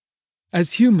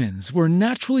As humans, we're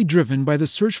naturally driven by the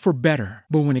search for better.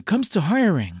 But when it comes to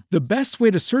hiring, the best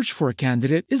way to search for a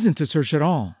candidate isn't to search at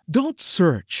all. Don't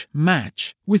search,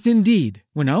 match with Indeed.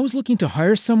 When I was looking to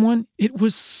hire someone, it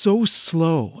was so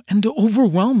slow and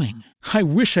overwhelming. I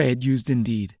wish I had used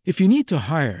Indeed. If you need to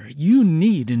hire, you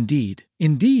need Indeed.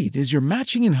 Indeed is your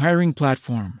matching and hiring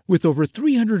platform with over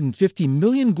 350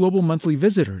 million global monthly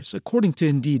visitors, according to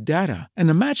Indeed data, and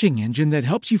a matching engine that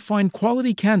helps you find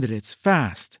quality candidates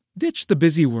fast. Ditch the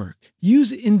busy work.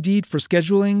 Use Indeed for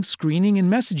scheduling, screening,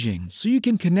 and messaging so you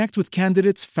can connect with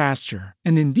candidates faster.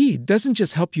 And Indeed doesn't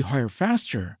just help you hire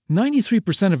faster.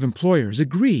 93% of employers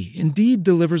agree Indeed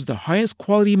delivers the highest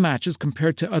quality matches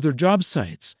compared to other job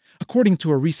sites, according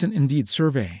to a recent Indeed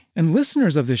survey. And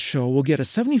listeners of this show will get a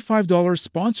 $75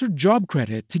 sponsored job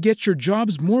credit to get your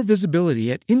jobs more visibility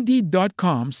at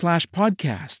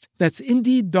Indeed.com/podcast. That's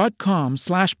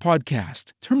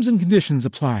Indeed.com/podcast. Terms and conditions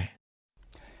apply.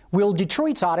 Will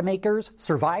Detroit's automakers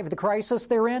survive the crisis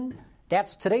they're in?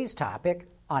 That's today's topic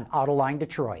on Autoline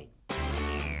Detroit.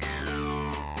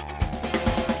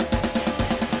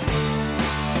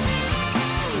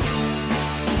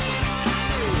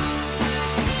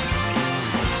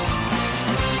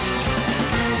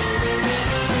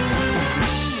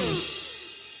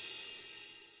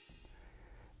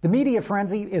 The media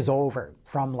frenzy is over.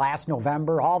 From last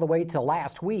November all the way to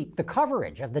last week, the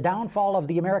coverage of the downfall of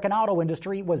the American auto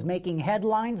industry was making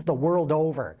headlines the world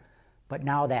over. But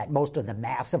now that most of the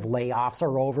massive layoffs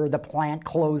are over, the plant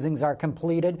closings are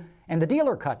completed, and the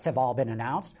dealer cuts have all been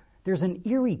announced, there's an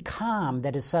eerie calm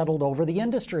that has settled over the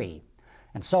industry.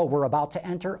 And so we're about to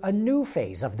enter a new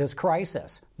phase of this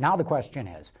crisis. Now the question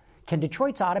is, can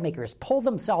Detroit's automakers pull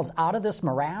themselves out of this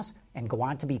morass and go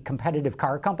on to be competitive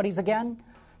car companies again?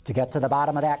 To get to the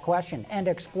bottom of that question and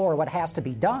explore what has to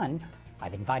be done,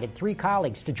 I've invited three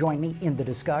colleagues to join me in the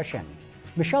discussion.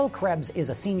 Michelle Krebs is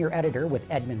a senior editor with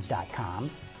Edmunds.com.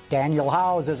 Daniel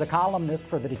Howes is a columnist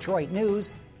for the Detroit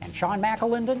News. And Sean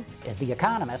McAlinden is the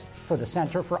economist for the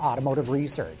Center for Automotive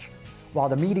Research. While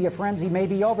the media frenzy may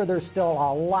be over, there's still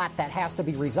a lot that has to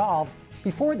be resolved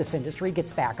before this industry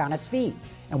gets back on its feet.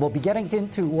 And we'll be getting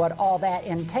into what all that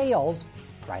entails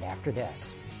right after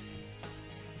this.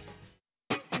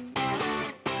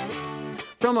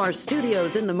 From our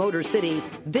studios in the Motor City,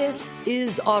 this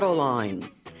is Autoline.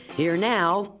 Here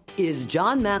now is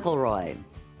John McElroy.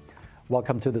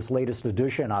 Welcome to this latest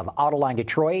edition of Autoline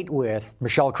Detroit with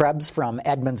Michelle Krebs from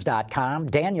Edmunds.com,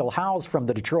 Daniel Howes from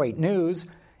the Detroit News,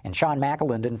 and Sean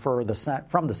McAlinden from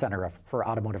the Center for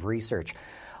Automotive Research.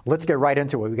 Let's get right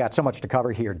into it. We've got so much to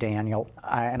cover here, Daniel,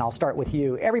 and I'll start with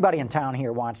you. Everybody in town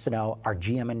here wants to know, are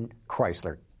GM and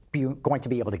Chrysler going to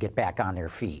be able to get back on their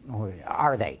feet?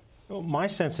 Are they? Well, my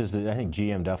sense is that I think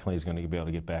GM definitely is going to be able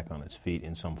to get back on its feet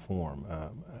in some form.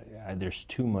 There's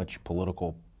too much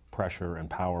political pressure and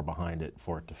power behind it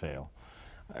for it to fail.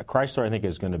 Chrysler, I think,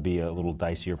 is going to be a little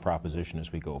dicier proposition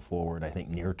as we go forward. I think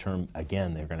near term,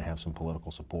 again, they're going to have some political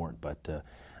support, but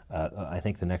I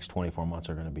think the next 24 months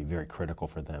are going to be very critical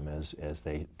for them as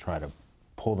they try to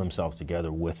pull themselves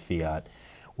together with Fiat.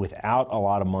 Without a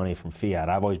lot of money from Fiat,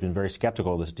 I've always been very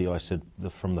skeptical of this deal. I said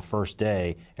from the first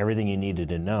day, everything you needed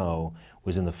to know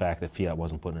was in the fact that Fiat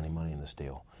wasn't putting any money in this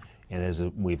deal. And as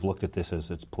we've looked at this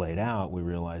as it's played out, we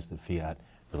realized that Fiat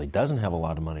really doesn't have a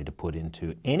lot of money to put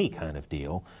into any kind of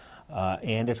deal,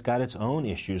 and it's got its own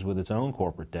issues with its own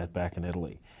corporate debt back in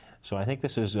Italy. So I think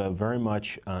this is very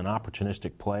much an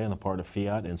opportunistic play on the part of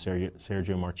Fiat and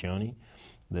Sergio Marchionne,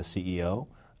 the CEO.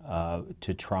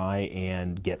 To try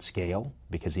and get scale,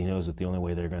 because he knows that the only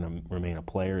way they're going to remain a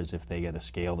player is if they get a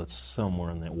scale that's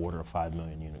somewhere in the order of 5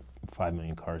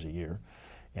 million cars a year,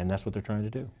 and that's what they're trying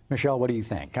to do. Michelle, what do you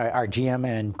think? Are GM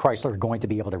and Chrysler going to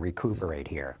be able to recuperate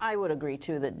here? I would agree,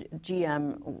 too, that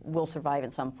GM will survive in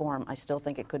some form. I still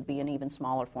think it could be an even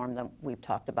smaller form than we've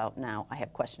talked about now. I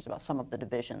have questions about some of the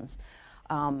divisions.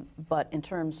 But in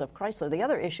terms of Chrysler, the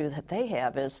other issue that they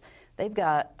have is they've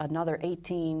got another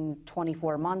 18,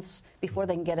 24 months before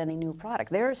they can get any new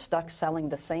product. They're stuck selling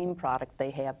the same product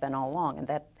they have been all along, and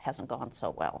that hasn't gone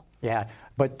so well. Yeah,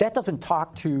 but that doesn't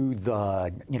talk to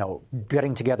the,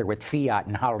 getting together with Fiat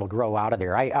and how it'll grow out of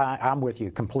there. I'm with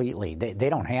you completely. They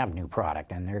don't have new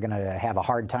product, and they're going to have a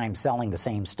hard time selling the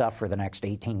same stuff for the next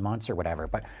 18 months or whatever.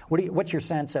 But what's your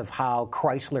sense of how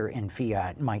Chrysler and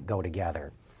Fiat might go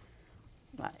together?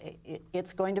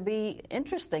 It's going to be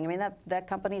interesting. I mean, that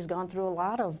company's gone through a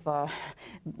lot of,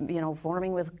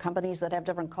 forming with companies that have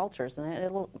different cultures, and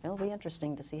it'll be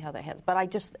interesting to see how that has. But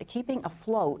keeping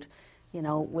afloat,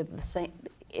 with the same.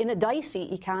 in a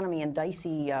dicey economy and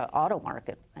dicey auto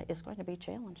market, it's going to be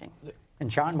challenging.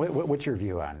 And Sean, what's your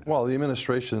view on it? Well, the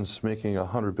administration's making a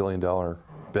 $100 billion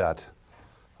bet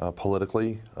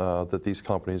politically that these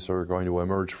companies are going to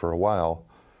emerge for a while.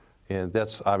 And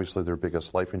that's obviously their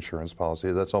biggest life insurance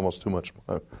policy. That's almost too much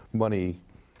money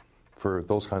for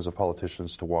those kinds of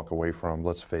politicians to walk away from,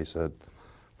 let's face it.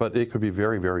 But it could be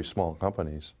very, very small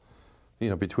companies. You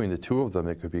know, between the two of them,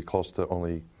 it could be close to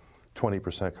only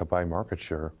 20% combined market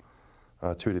share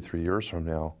 2 to 3 years from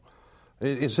now.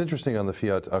 It's interesting on the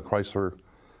Fiat Chrysler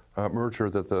merger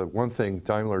that the one thing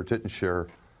Daimler didn't share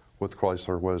with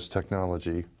Chrysler was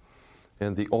technology.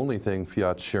 And the only thing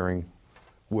Fiat's sharing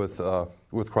with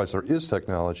Chrysler is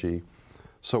technology.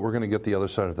 So we're going to get the other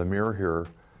side of the mirror here.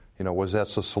 You know, was that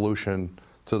the solution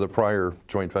to the prior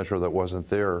joint venture that wasn't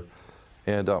there?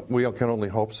 And we can only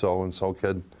hope so, and so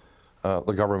can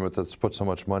the government that's put so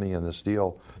much money in this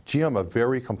deal. GM, a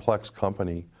very complex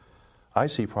company. I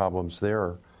see problems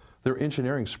there. Their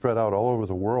engineering spread out all over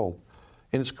the world,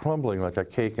 and it's crumbling like a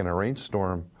cake in a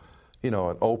rainstorm. You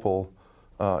know, at Opel.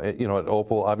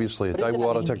 Obviously, at Daewoo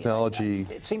Auto Technology.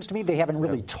 It seems to me they haven't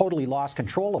really totally lost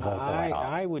control of Opel at all.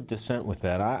 I would dissent with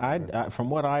that. From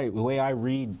the way I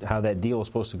read how that deal is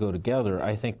supposed to go together,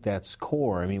 I think that's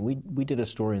core. I mean, we did a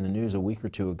story in the news a week or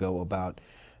two ago about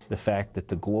the fact that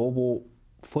the global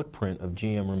footprint of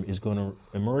GM is going to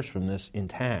emerge from this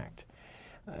intact.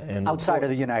 And outside of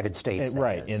the United States,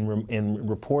 right? And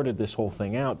reported this whole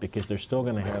thing out because they're still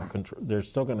going to have they're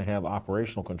still going to have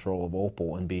operational control of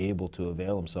Opel and be able to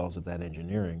avail themselves of that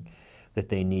engineering that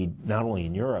they need not only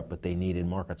in Europe but they need in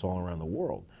markets all around the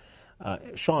world.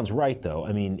 Sean's right, though.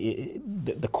 I mean,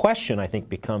 the question I think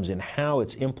becomes in how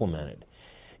it's implemented.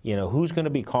 You know, who's going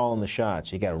to be calling the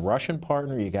shots? You got a Russian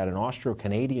partner, you got an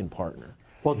Austro-Canadian partner.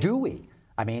 Well, do we?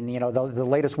 I mean, you know, the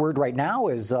latest word right now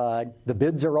is the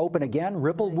bids are open again.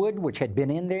 Ripplewood, which had been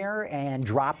in there and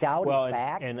dropped out, is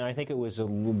back. And I think it was a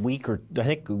week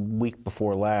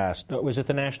before last. It was at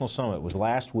the National Summit. It was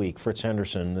last week. Fritz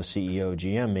Henderson, the CEO of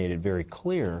GM, made it very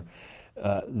clear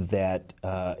that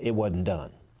it wasn't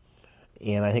done.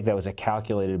 And I think that was a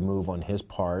calculated move on his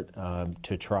part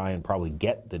to try and probably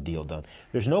get the deal done.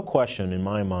 There's no question in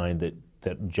my mind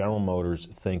that General Motors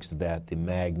thinks that the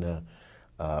Magna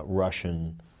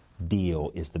Russian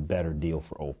deal is the better deal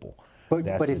for Opel.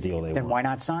 That's the deal they want. Then why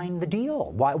not sign the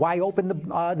deal? Why open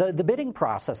the bidding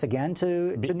process again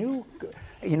to new?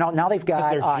 You know, now they've got. Because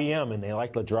they're GM and they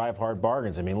like to drive hard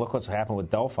bargains. I mean, look what's happened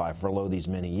with Delphi for these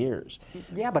many years.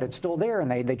 Yeah, but it's still there, and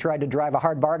they tried to drive a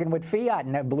hard bargain with Fiat,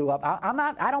 and it blew up.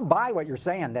 I don't buy what you're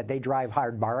saying that they drive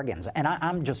hard bargains, and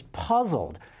I'm just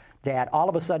puzzled that all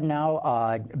of a sudden now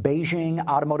Beijing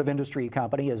Automotive Industry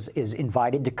Company is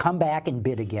invited to come back and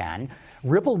bid again.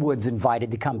 Ripplewood's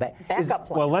invited to come back. Backup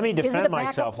plan. Well, let me defend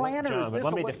myself, John, but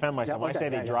let me defend myself. When I say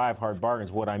they drive hard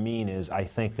bargains, what I mean is I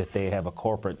think that they have a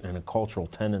corporate and a cultural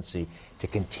tendency to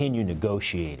continue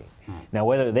negotiating. Now,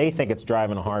 whether they think it's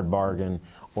driving a hard bargain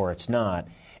or it's not,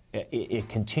 it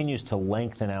continues to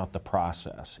lengthen out the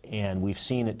process. And we've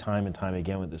seen it time and time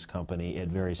again with this company at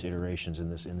various iterations in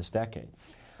this decade.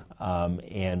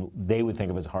 And they would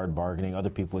think of it as hard bargaining. Other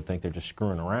people would think they're just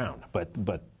screwing around. But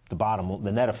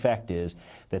the net effect is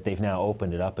that they've now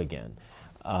opened it up again.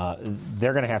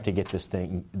 They're going to have to get this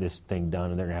thing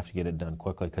done, and they're going to have to get it done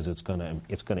quickly because it's going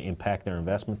to impact their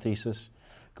investment thesis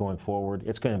going forward.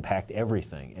 It's going to impact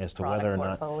everying as to whether or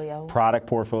not product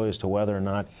portfolio as to whether or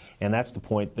not, and that's the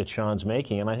point that Sean's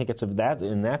making. And I think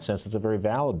in that sense, it's a very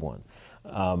valid one.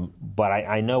 But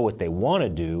I know what they want to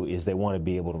do is they want to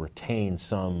be able to retain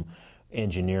some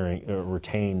engineering,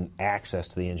 retain access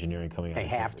to the engineering coming out of Germany.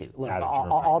 They have to. Look,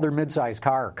 all their midsize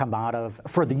car come out of,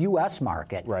 for the U.S.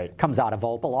 market, comes out of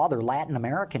Opel. All their Latin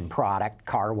American product,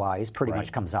 car-wise, pretty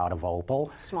much comes out of Opel.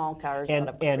 Small cars out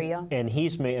of Korea. And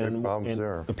he's made, and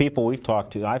the people I've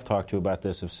talked to about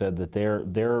this have said that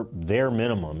their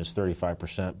minimum is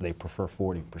 35%. They prefer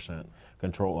 40%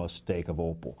 control stake of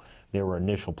Opel. There were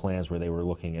initial plans where they were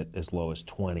looking at as low as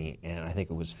 20, and I think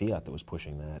it was Fiat that was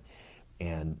pushing that.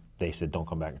 And they said, don't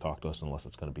come back and talk to us unless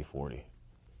it's going to be 40.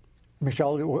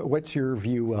 Michelle, what's your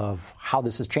view of how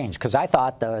this has changed? Because I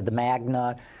thought the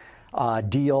Magna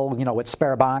deal, you know, with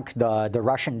Sberbank, the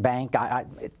Russian bank,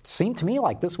 it seemed to me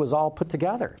like this was all put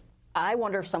together. I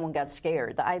wonder if someone got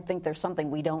scared. I think there's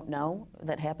something we don't know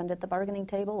that happened at the bargaining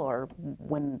table or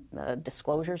when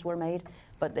disclosures were made.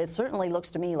 But it certainly looks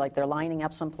to me like they're lining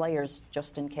up some players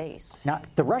just in case. Now,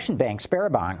 the Russian bank,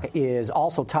 Sberbank, is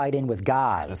also tied in with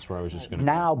Gaz. That's where I was just going to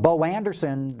Now, Bo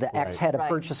Anderson, the ex-head of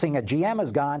purchasing at GM,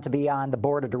 has gone to be on the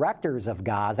board of directors of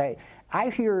Gaz. I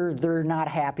hear they're not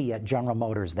happy at General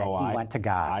Motors that he went to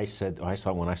Gaz.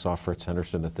 When I saw Fritz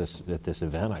Henderson at this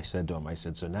event, I said to him,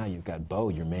 so now you've got Bo,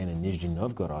 your man in Nizhny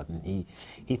Novgorod, and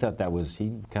he thought that was,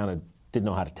 he kind of didn't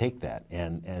know how to take that,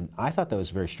 and I thought that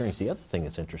was very strange. The other thing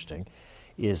that's interesting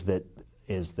is that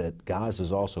Gaz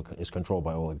is controlled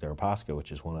by Oleg Deripaska,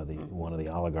 which is one of the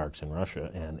oligarchs in Russia,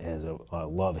 and has a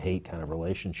love-hate kind of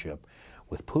relationship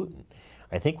with Putin.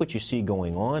 I think what you see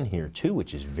going on here, too,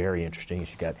 which is very interesting, is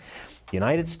you've got the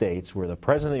United States, where the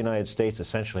President of the United States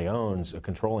essentially owns a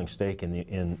controlling stake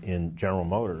in General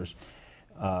Motors,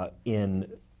 in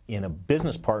a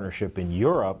business partnership in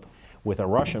Europe with a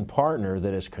Russian partner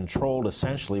that is controlled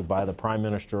essentially by the Prime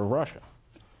Minister of Russia.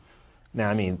 Now,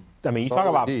 I mean, you talk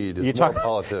about more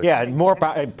politics. Yeah, more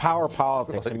power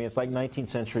politics. I mean, it's like 19th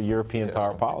century European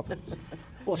power politics.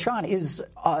 Well, Sean, is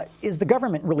the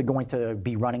government really going to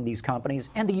be running these companies,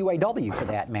 and the UAW for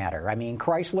that matter? I mean,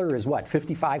 Chrysler is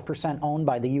 55% owned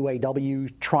by the UAW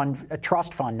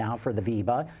trust fund now for the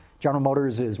VEBA. General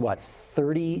Motors is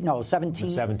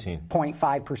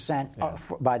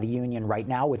 17.5% by the union right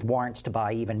now, with warrants to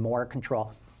buy even more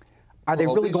control. Are they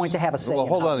really going to have a say? Well,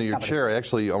 hold on to your chair.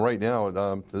 Actually, right now,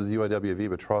 the UAW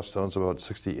VEBA Trust owns about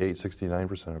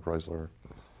 69% of Chrysler.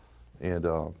 And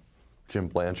Jim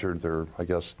Blanchard, their,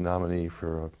 nominee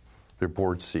for their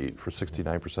board seat for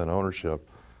 69% ownership.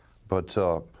 But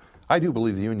I do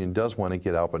believe the union does want to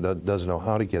get out, but doesn't know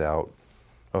how to get out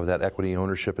of that equity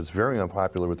ownership. It's very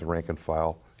unpopular with the rank and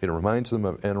file. It reminds them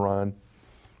of Enron.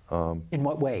 In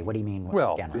what way? What do you mean?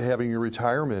 Well, having your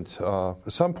retirement,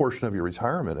 some portion of your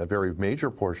retirement, a very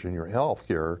major portion, your health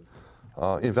care,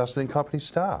 invested in company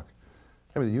stock.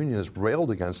 I mean, the union has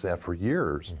railed against that for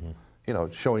years. Mm-hmm.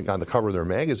 Showing on the cover of their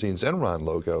magazines Enron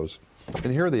logos.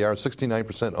 And here they are,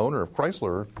 69% owner of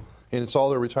Chrysler, and it's all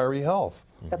their retiree health.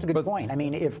 That's a good point. I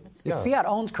mean, if Fiat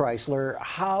owns Chrysler,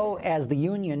 how, as the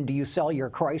union, do you sell your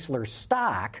Chrysler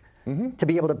stock to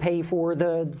be able to pay for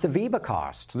the VEBA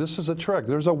cost? This is a trick.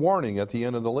 There's a warning at the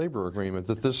end of the labor agreement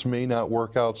that this may not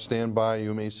work out. Stand by.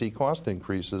 You may see cost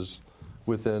increases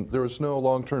within. There was no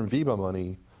long-term VEBA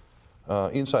money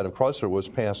inside of Chrysler was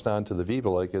passed on to the VEBA,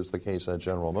 like is the case at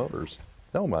General Motors.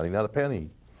 No money, not a penny.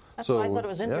 That's why I thought it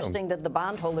was interesting that the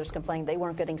bondholders complained they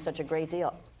weren't getting such a great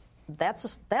deal.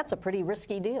 That's a pretty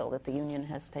risky deal that the union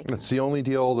has taken. It's the only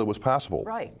deal that was possible.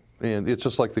 Right. And it's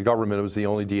just like the government was the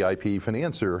only DIP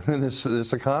financer in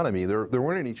this economy. There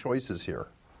weren't any choices here,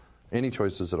 any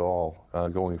choices at all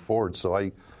going forward. So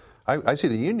I see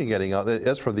the union getting out.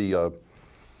 As for the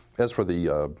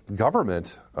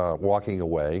government walking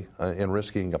away and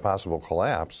risking a possible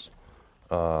collapse,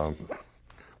 I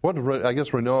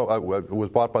guess Renault was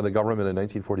bought by the government in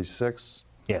 1946.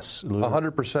 Yes,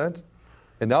 100%,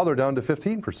 and now they're down to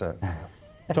 15%.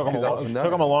 Took them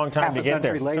a long time to get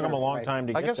there. Later, took them a long time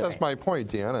to get there. I guess that's my point,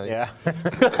 Deanna. Yeah.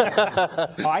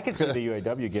 I could see the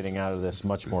UAW getting out of this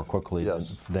much more quickly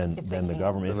than the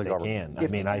government if they can.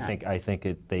 I think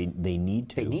they need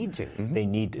to. They need to. Mm-hmm. They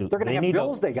need to. They're going to have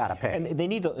bills they got to pay. And they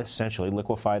need to essentially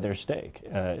liquefy their stake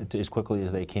as quickly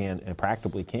as they can and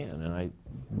practically can. And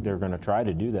they're going to try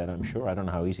to do that, I'm sure. I don't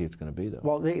know how easy it's going to be, though.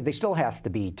 Well, they still have to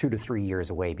be 2 to 3 years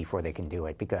away before they can do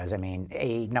it because,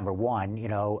 number one,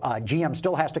 GM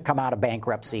still has to come out of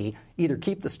bankruptcy, either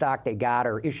keep the stock they got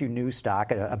or issue new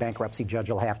stock. A bankruptcy judge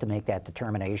will have to make that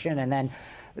determination. And then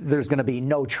there's going to be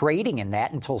no trading in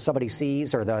that until somebody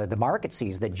sees or the market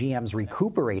sees that GM's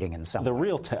recuperating in some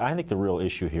way. I think the real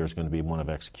issue here is going to be one of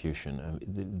execution.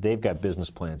 They've got business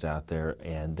plans out there,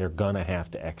 and they're going to have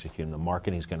to execute them. The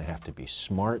marketing is going to have to be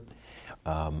smart.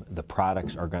 The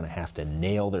products are going to have to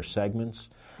nail their segments.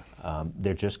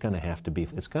 They're just going to have to be,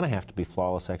 it's going to have to be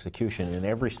flawless execution in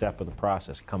every step of the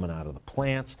process, coming out of the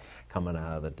plants, coming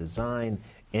out of the design,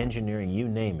 engineering, you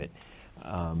name it.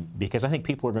 Because I think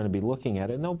people are going to be looking at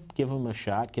it, and they'll give them a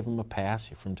shot, give them a pass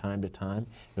from time to time.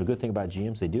 The good thing about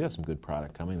GM is they do have some good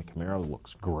product coming. The Camaro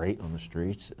looks great on the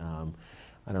streets.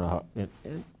 I don't know how,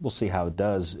 we'll see how it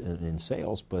does in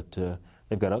sales, but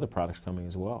they've got other products coming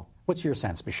as well. What's your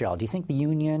sense, Michelle? Do you think the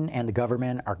union and the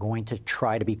government are going to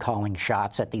try to be calling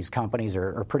shots at these companies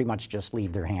or pretty much just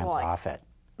leave their hands off it?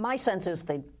 My sense is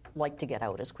they'd like to get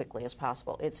out as quickly as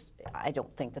possible. I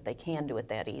don't think that they can do it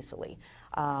that easily.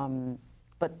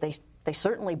 But they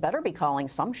certainly better be calling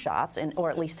some shots or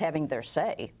at least having their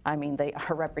say. I mean, they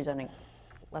are representing,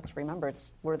 let's remember,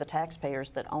 we're the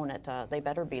taxpayers that own it. They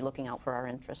better be looking out for our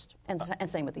interest. And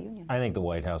same with the union. I think the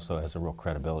White House, though, has a real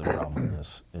credibility problem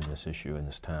in this issue, in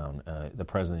this town. The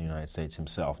President of the United States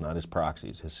himself, not his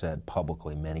proxies, has said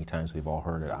publicly many times, we've all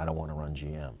heard it, I don't want to run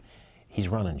GM. He's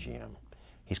running GM.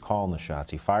 He's calling the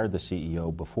shots. He fired the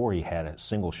CEO before he had a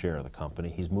single share of the company.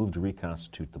 He's moved to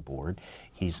reconstitute the board.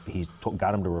 He's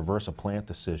got him to reverse a plant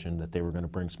decision that they were going to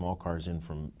bring small cars in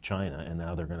from China, and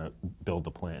now they're going to build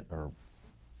the plant or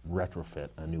retrofit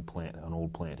a new plant, an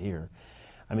old plant here.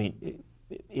 I mean,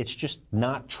 it's just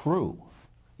not true.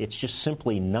 It's just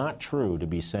simply not true to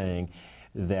be saying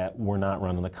that we're not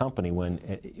running the company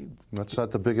when... That's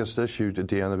not the biggest issue,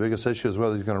 Dan. The biggest issue is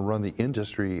whether he's going to run the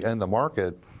industry and the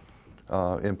market,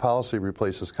 and policy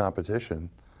replaces competition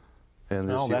in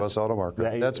the U.S. auto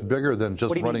market. That's bigger than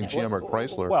just running GM or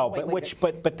Chrysler. Well,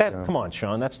 but that, come on,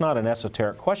 Sean, that's not an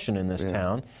esoteric question in this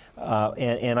town,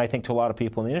 and I think to a lot of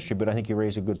people in the industry, but I think you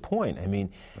raise a good point. I mean,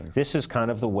 this is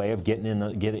kind of the way of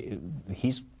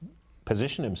he's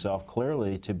positioned himself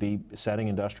clearly to be setting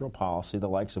industrial policy, the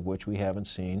likes of which we haven't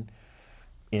seen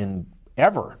in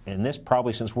this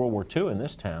probably since World War II in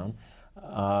this town,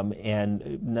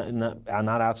 and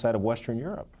not outside of Western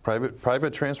Europe.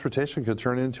 Private transportation could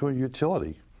turn into a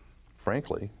utility,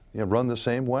 frankly, run the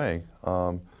same way.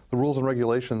 The rules and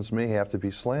regulations may have to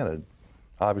be slanted,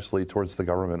 obviously, towards the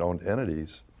government-owned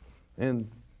entities, and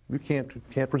you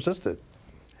can't resist it.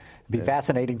 Be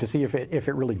fascinating to see if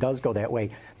it really does go that way.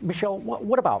 Michelle,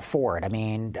 what about Ford? I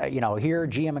mean, here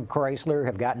GM and Chrysler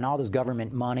have gotten all this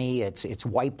government money. It's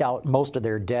wiped out most of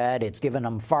their debt. It's given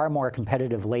them far more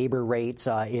competitive labor rates.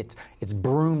 It's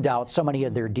broomed out so many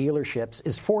of their dealerships.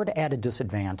 Is Ford at a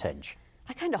disadvantage?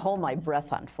 I kind of hold my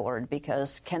breath on Ford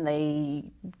because can they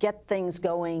get things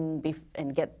going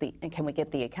and can we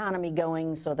get the economy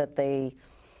going so that they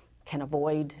can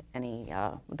avoid any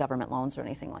government loans or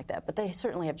anything like that? But they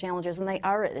certainly have challenges, and they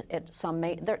are at some.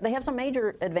 They have some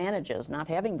major advantages. Not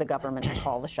having the government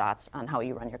call the shots on how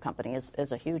you run your company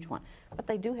is a huge one. But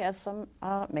they do have some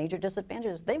major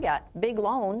disadvantages. They've got big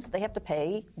loans they have to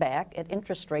pay back at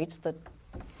interest rates that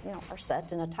are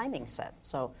set in a timing set.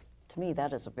 So to me,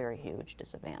 that is a very huge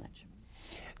disadvantage.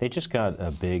 They just got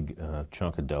a big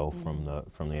chunk of dough from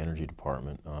the Energy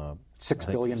Department.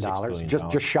 $6 billion,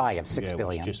 just shy of $6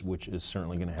 billion. Which is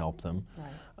certainly going to help them.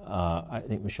 Right. I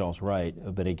think Michelle's right,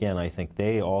 but again, I think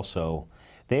they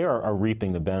are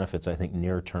reaping the benefits, I think,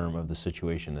 near term of the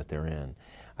situation that they're in.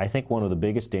 I think one of the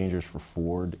biggest dangers for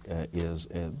Ford is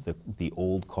the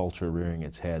old culture rearing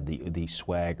its head, the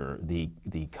swagger,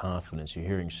 the confidence. You're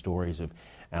hearing stories of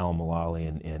Al Mulally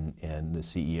and the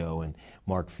CEO and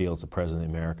Mark Fields, the President of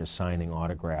America, signing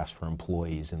autographs for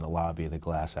employees in the lobby of the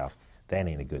Glass House. That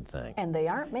ain't a good thing. And they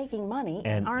aren't making money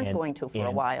and aren't going to for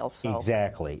a while. So.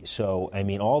 Exactly. So, I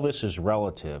mean, all this is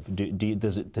relative.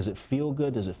 Does it feel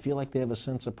good? Does it feel like they have a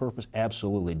sense of purpose?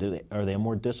 Absolutely. Are they a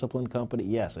more disciplined company?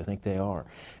 Yes, I think they are.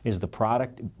 Is the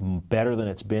product better than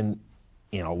it's been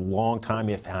in a long time,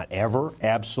 if not ever?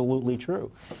 Absolutely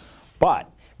true. But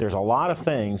there's a lot of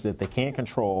things that they can't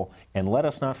control, and let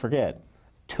us not forget,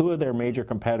 two of their major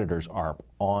competitors are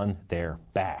on their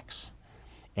backs.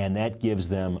 And that gives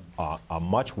them a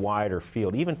much wider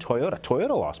field. Even Toyota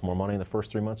lost more money in the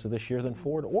first 3 months of this year than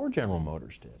Ford or General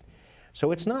Motors did.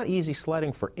 So it's not easy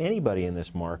sledding for anybody in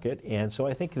this market. And so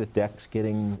I think the deck's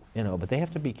getting, but they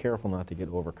have to be careful not to get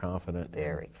overconfident.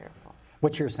 Very careful.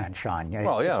 What's your sense, Sean?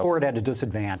 Well, yeah. Is Ford at a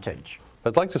disadvantage?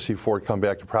 I'd like to see Ford come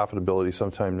back to profitability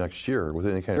sometime next year with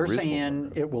any kind of reasonable. They're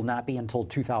saying it will not be until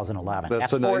 2011.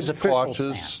 That's a nice,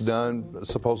 cautious,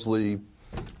 supposedly.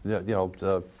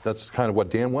 That's kind of what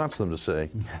Dan wants them to say,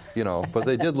 But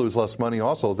they did lose less money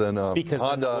also than Honda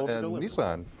and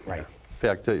Nissan. Right. In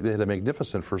fact, they had a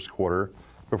magnificent first quarter.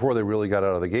 Before they really got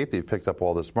out of the gate, they picked up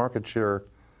all this market share.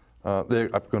 They're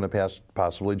going to pass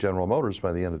possibly General Motors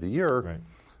by the end of the year,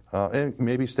 and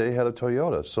maybe stay ahead of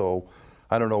Toyota. So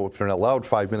I don't know if they're not allowed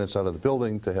 5 minutes out of the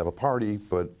building to have a party,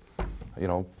 but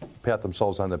pat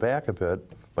themselves on the back a bit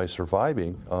by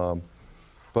surviving.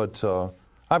 But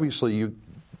obviously, you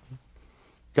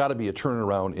got to be a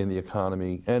turnaround in the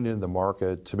economy and in the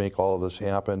market to make all of this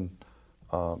happen.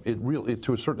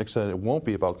 To a certain extent, it won't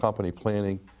be about company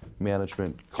planning,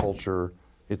 management, culture.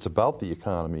 It's about the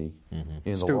economy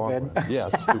in the long run. Yeah,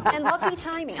 stupid. And lucky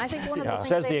timing. I think one of the things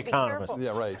says they the have to economist. be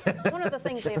careful. Yeah, right. One of the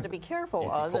things they have to be careful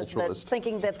of is that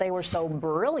thinking that they were so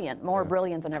brilliant, more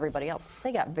brilliant than everybody else.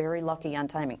 They got very lucky on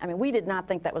timing. I mean, we did not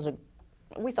think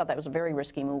we thought that was a very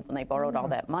risky move when they borrowed all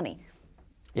that money.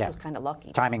 Yeah. It was kind of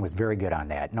lucky. Timing was very good on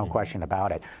that, no question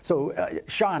about it. So,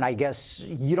 Sean, I guess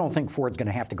you don't think Ford's going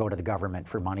to have to go to the government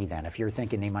for money then, if you're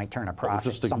thinking they might turn a profit.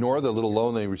 Just ignore the little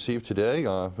loan they received today,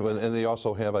 and they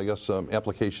also have, I guess,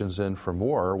 applications in for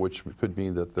more, which could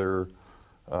mean that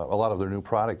a lot of their new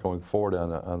product going forward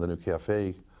on the new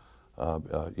CAFE,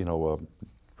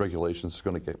 regulations is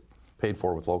going to get paid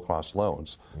for with low-cost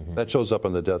loans. That shows up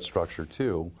in the debt structure,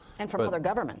 too. And from other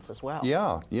governments as well.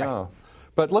 Yeah. Right.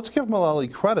 But let's give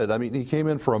Mulally credit. I mean, he came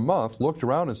in for a month, looked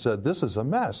around and said, this is a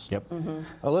mess. Yep.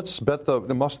 Let's bet the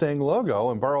Mustang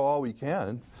logo and borrow all we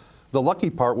can. The lucky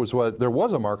part was there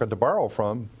was a market to borrow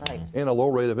from and a low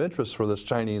rate of interest for this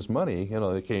Chinese money.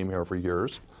 They came here for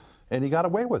years. And he got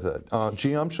away with it.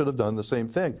 GM should have done the same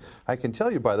thing. I can tell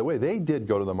you, by the way, they did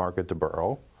go to the market to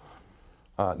borrow.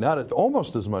 Not at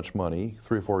almost as much money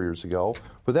 3 or 4 years ago,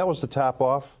 but that was to top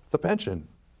off the pension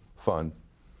fund.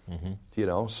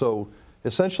 So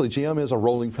essentially GM is a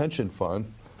rolling pension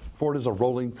fund. Ford is a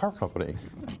rolling car company.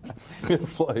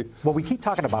 Well, we keep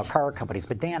talking about car companies,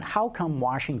 but Dan, how come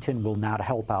Washington will not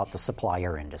help out the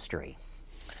supplier industry?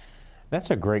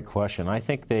 That's a great question. I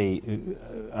think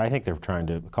they're trying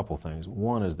to, a couple of things.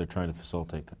 One is they're trying to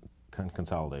facilitate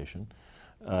consolidation.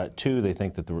 Two, they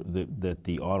think that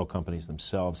the auto companies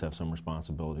themselves have some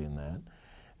responsibility in that.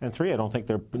 And three, I don't think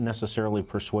they're necessarily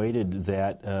persuaded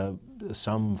that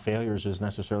some failures is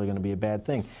necessarily going to be a bad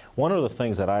thing. One of the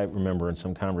things that I remember in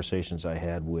some conversations I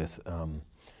had with,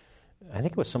 I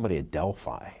think it was somebody at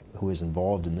Delphi who was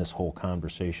involved in this whole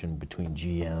conversation between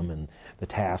GM and the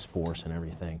task force and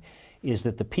everything, is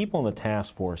that the people in the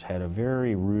task force had a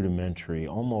very rudimentary,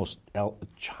 almost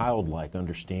childlike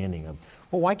understanding of,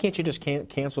 well, why can't you just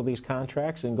cancel these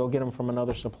contracts and go get them from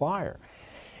another supplier?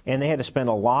 And they had to spend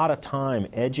a lot of time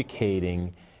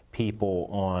educating people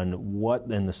on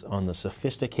on the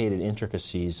sophisticated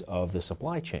intricacies of the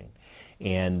supply chain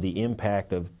and the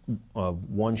impact of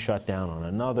one shutdown on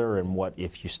another, and what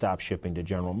if you stop shipping to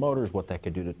General Motors, what that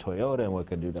could do to Toyota and what it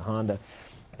could do to Honda,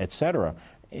 et cetera.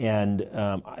 And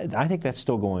I think that's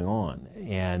still going on.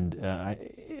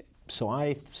 And so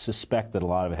I suspect that a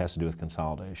lot of it has to do with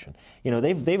consolidation.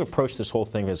 They've approached this whole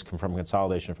thing from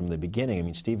consolidation from the beginning. I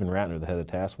mean, Stephen Ratner, the head of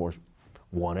the task force,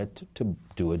 wanted to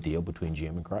do a deal between GM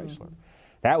and Chrysler.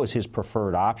 That was his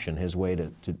preferred option, his way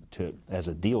to as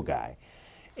a deal guy.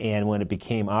 And when it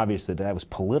became obvious that was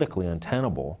politically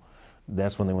untenable,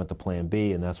 that's when they went to Plan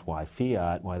B, and that's why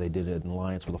they did it in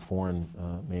alliance with a foreign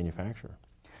manufacturer.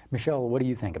 Michelle, what do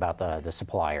you think about the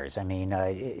suppliers? I mean,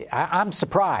 I'm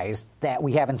surprised that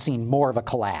we haven't seen more of a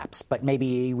collapse, but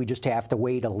maybe we just have to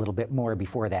wait a little bit more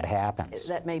before that happens.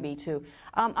 That may be, too.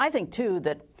 I think, too,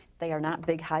 that they are not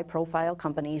big, high-profile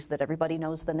companies that everybody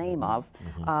knows the name of,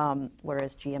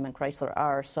 whereas GM and Chrysler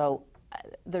are. So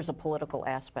there's a political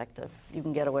aspect of you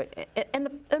can get away. And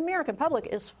the American public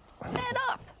is fed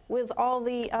up with all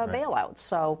the bailouts.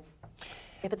 So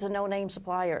if it's a no-name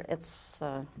supplier, it's,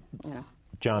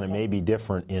 John, it may be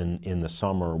different in the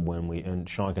summer when and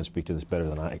Sean can speak to this better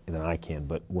than I can,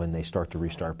 but when they start to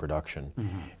restart production,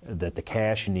 that the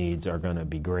cash needs are going to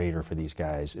be greater for these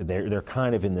guys. They're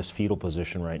kind of in this fetal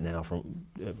position right now, from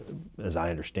as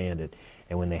I understand it,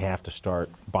 and when they have to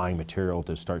start buying material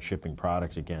to start shipping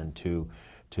products again to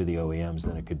the OEMs,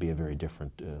 then it could be a very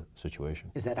different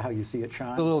situation. Is that how you see it,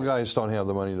 Sean? The little guys don't have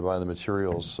the money to buy the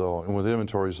materials, and with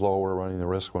inventories low, we're running the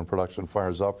risk when production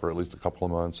fires up for at least a couple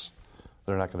of months.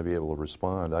 They're not going to be able to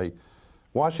respond.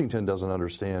 Washington doesn't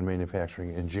understand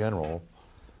manufacturing in general.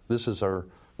 This is our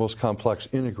most complex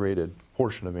integrated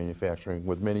portion of manufacturing,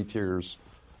 with many tiers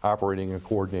operating and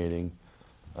coordinating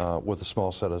with a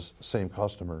small set of same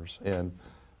customers. And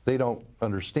they don't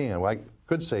understand. Well, I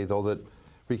could say, though, that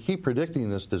we keep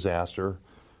predicting this disaster,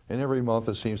 and every month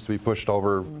it seems to be pushed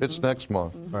over. It's next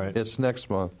month. Right. It's next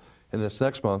month. And it's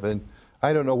next month. And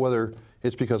I don't know whether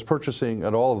it's because purchasing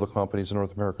at all of the companies in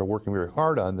North America are working very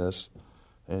hard on this,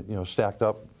 and stacked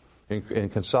up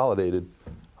and consolidated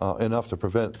enough to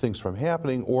prevent things from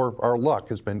happening, or our luck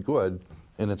has been good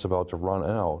and it's about to run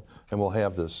out, and we'll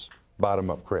have this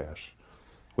bottom-up crash,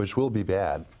 which will be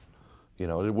bad. It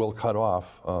will cut off,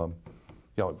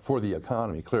 for the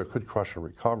economy. Clearly, it could crush a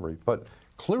recovery, but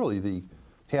clearly the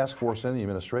task force and the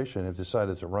administration have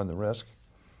decided to run the risk.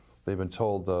 They've been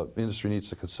told the industry needs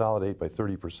to consolidate by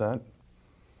 30%.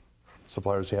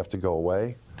 Suppliers have to go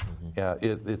away.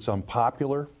 It's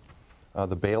unpopular.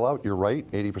 The bailout, you're right,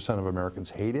 80% of Americans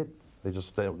hate it. They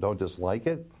don't dislike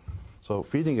it. So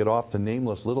feeding it off to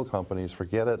nameless little companies,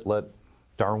 forget it. Let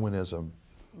Darwinism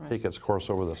take its course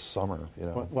over the summer.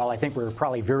 Well, I think we're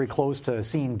probably very close to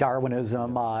seeing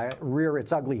Darwinism rear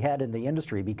its ugly head in the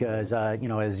industry because,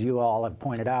 as you all have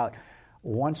pointed out,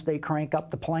 once they crank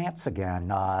up the plants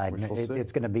again,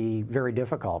 it's going to be very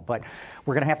difficult. But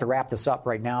we're going to have to wrap this up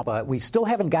right now. But we still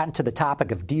haven't gotten to the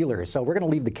topic of dealers. So we're going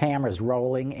to leave the cameras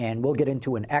rolling, and we'll get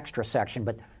into an extra section.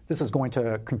 But this is going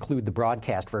to conclude the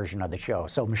broadcast version of the show.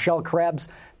 So Michelle Krebs,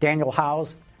 Daniel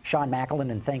Howes, Sean McAlin,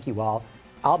 and thank you all.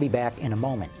 I'll be back in a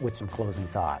moment with some closing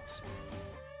thoughts.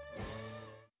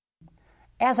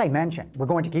 As I mentioned, we're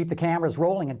going to keep the cameras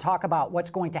rolling and talk about what's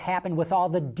going to happen with all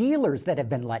the dealers that have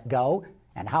been let go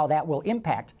and how that will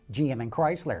impact GM and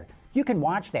Chrysler. You can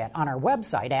watch that on our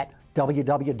website at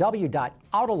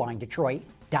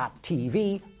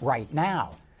www.autolinedetroit.tv right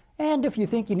now. And if you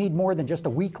think you need more than just a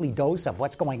weekly dose of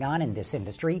what's going on in this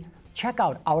industry, check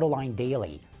out Autoline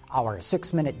Daily, our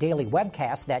 6-minute daily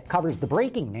webcast that covers the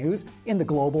breaking news in the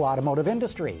global automotive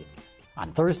industry.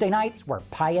 On Thursday nights, we're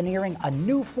pioneering a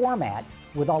new format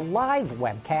with a live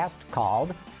webcast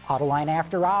called Autoline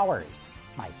After Hours.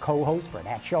 My co-hosts for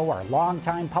that show are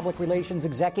longtime public relations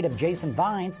executive Jason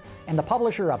Vines and the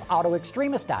publisher of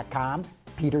AutoExtremist.com,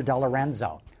 Peter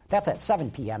DeLorenzo. That's at 7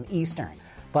 p.m. Eastern.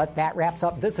 But that wraps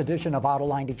up this edition of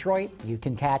Autoline Detroit. You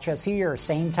can catch us here,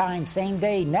 same time, same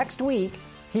day, next week,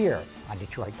 here on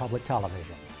Detroit Public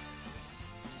Television.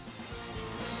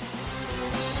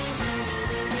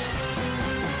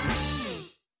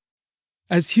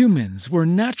 As humans, we're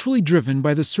naturally driven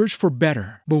by the search for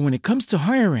better. But when it comes to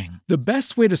hiring, the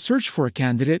best way to search for a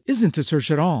candidate isn't to search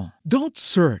at all. Don't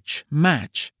search,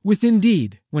 match with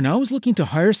Indeed. When I was looking to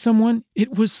hire someone,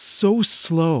 it was so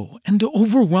slow and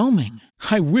overwhelming.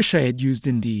 I wish I had used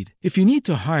Indeed. If you need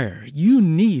to hire, you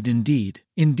need Indeed.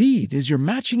 Indeed is your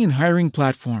matching and hiring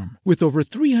platform with over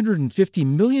 350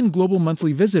 million global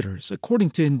monthly visitors,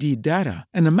 according to Indeed data,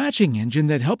 and a matching engine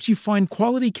that helps you find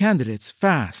quality candidates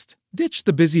fast. Ditch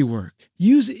the busy work.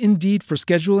 Use Indeed for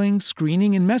scheduling,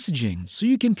 screening, and messaging so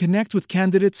you can connect with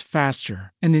candidates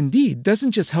faster. And Indeed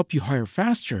doesn't just help you hire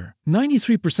faster.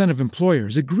 93% of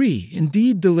employers agree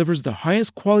Indeed delivers the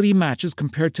highest quality matches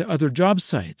compared to other job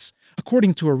sites,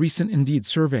 according to a recent Indeed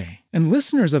survey. And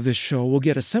listeners of this show will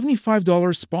get a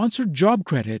 $75 sponsored job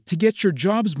credit to get your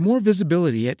jobs more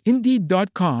visibility at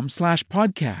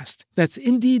Indeed.com/podcast. That's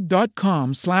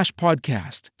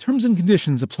Indeed.com/podcast. Terms and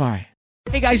conditions apply.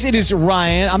 Hey guys, it is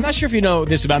Ryan. I'm not sure if you know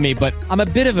this about me, but I'm a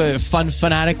bit of a fun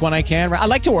fanatic when I can. I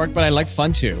like to work, but I like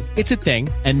fun too. It's a thing.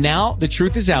 And now the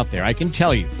truth is out there. I can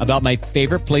tell you about my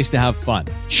favorite place to have fun.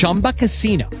 Chumba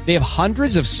Casino. They have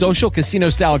hundreds of social casino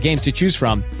style games to choose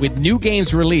from with new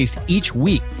games released each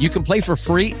week. You can play for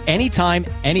free anytime,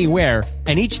 anywhere.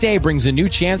 And each day brings a new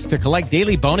chance to collect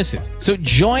daily bonuses. So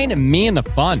join me in the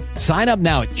fun. Sign up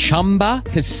now at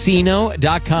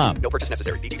ChumbaCasino.com. No purchase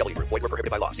necessary. VGW Group. Void where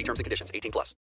prohibited by law. See terms and conditions. 18+.